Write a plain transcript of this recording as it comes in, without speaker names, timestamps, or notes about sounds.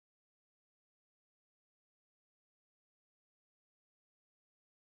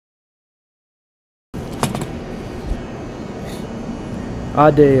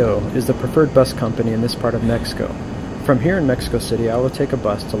ADEO is the preferred bus company in this part of Mexico. From here in Mexico City, I will take a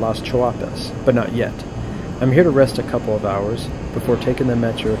bus to Las Chuapas, but not yet. I'm here to rest a couple of hours before taking the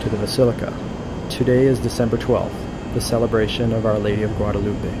metro to the Basilica. Today is December 12th, the celebration of Our Lady of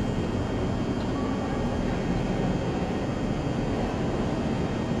Guadalupe.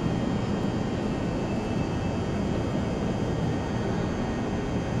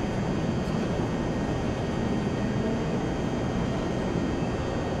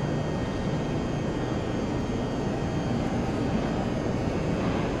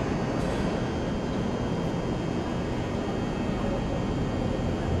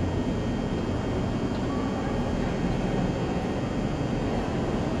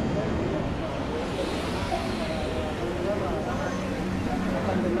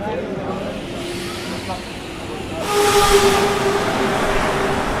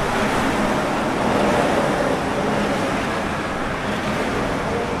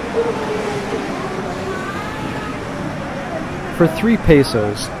 For 3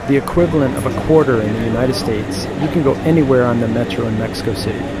 pesos, the equivalent of a quarter in the United States, you can go anywhere on the metro in Mexico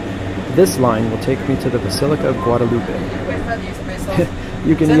City. This line will take me to the Basilica of Guadalupe.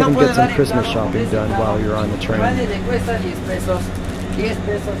 You can even get some Christmas shopping done while you're on the train.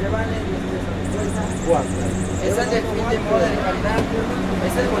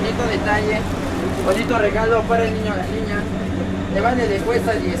 Bonito regalo para el niño o la niña. Le vale de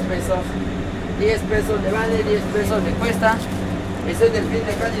cuesta 10 pesos. 10 pesos le vale, 10 pesos le cuesta. Ese es del fin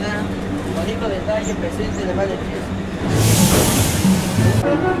de calidad. Bonito detalle, presente, le vale 10.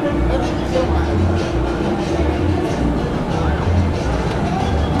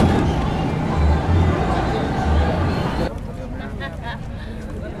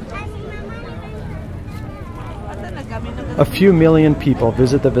 A few million people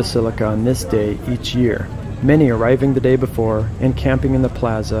visit the Basilica on this day each year, many arriving the day before and camping in the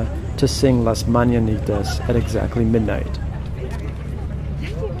plaza to sing Las Mañanitas at exactly midnight.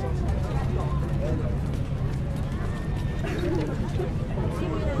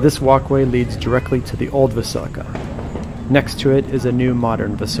 This walkway leads directly to the old Basilica. Next to it is a new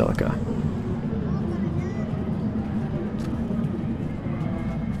modern Basilica.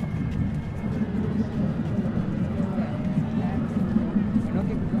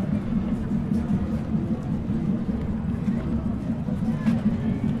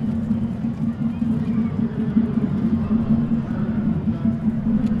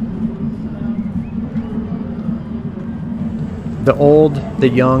 The old, the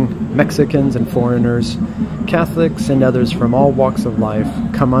young, Mexicans and foreigners, Catholics and others from all walks of life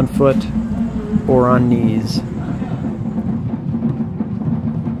come on foot or on knees.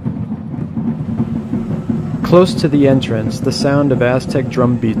 Close to the entrance, the sound of Aztec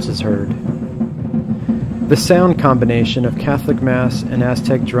drum beats is heard. The sound combination of Catholic Mass and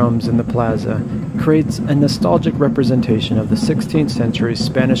Aztec drums in the plaza creates a nostalgic representation of the 16th century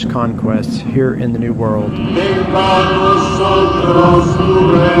Spanish conquest here in the New World. Líbranos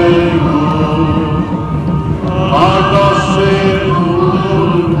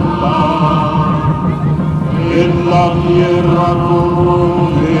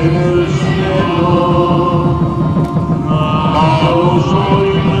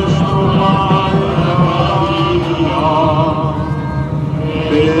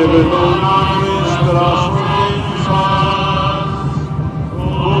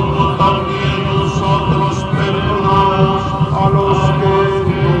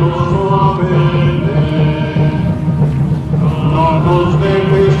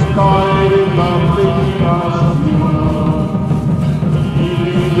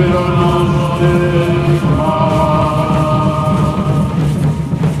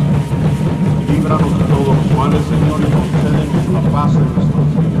de todos los males, Señor, y concédenos la paz en nuestros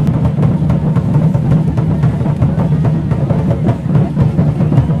días.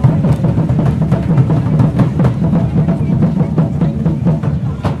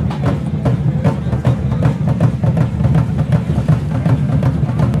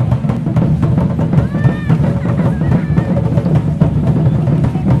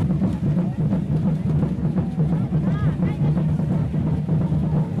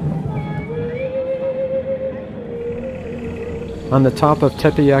 On the top of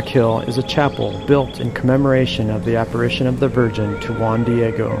Tepeyac Hill is a chapel built in commemoration of the apparition of the Virgin to Juan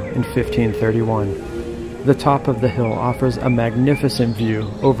Diego in 1531. The top of the hill offers a magnificent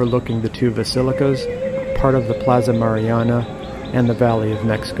view overlooking the 2 basilicas, part of the Plaza Mariana, and the Valley of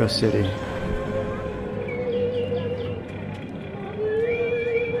Mexico City.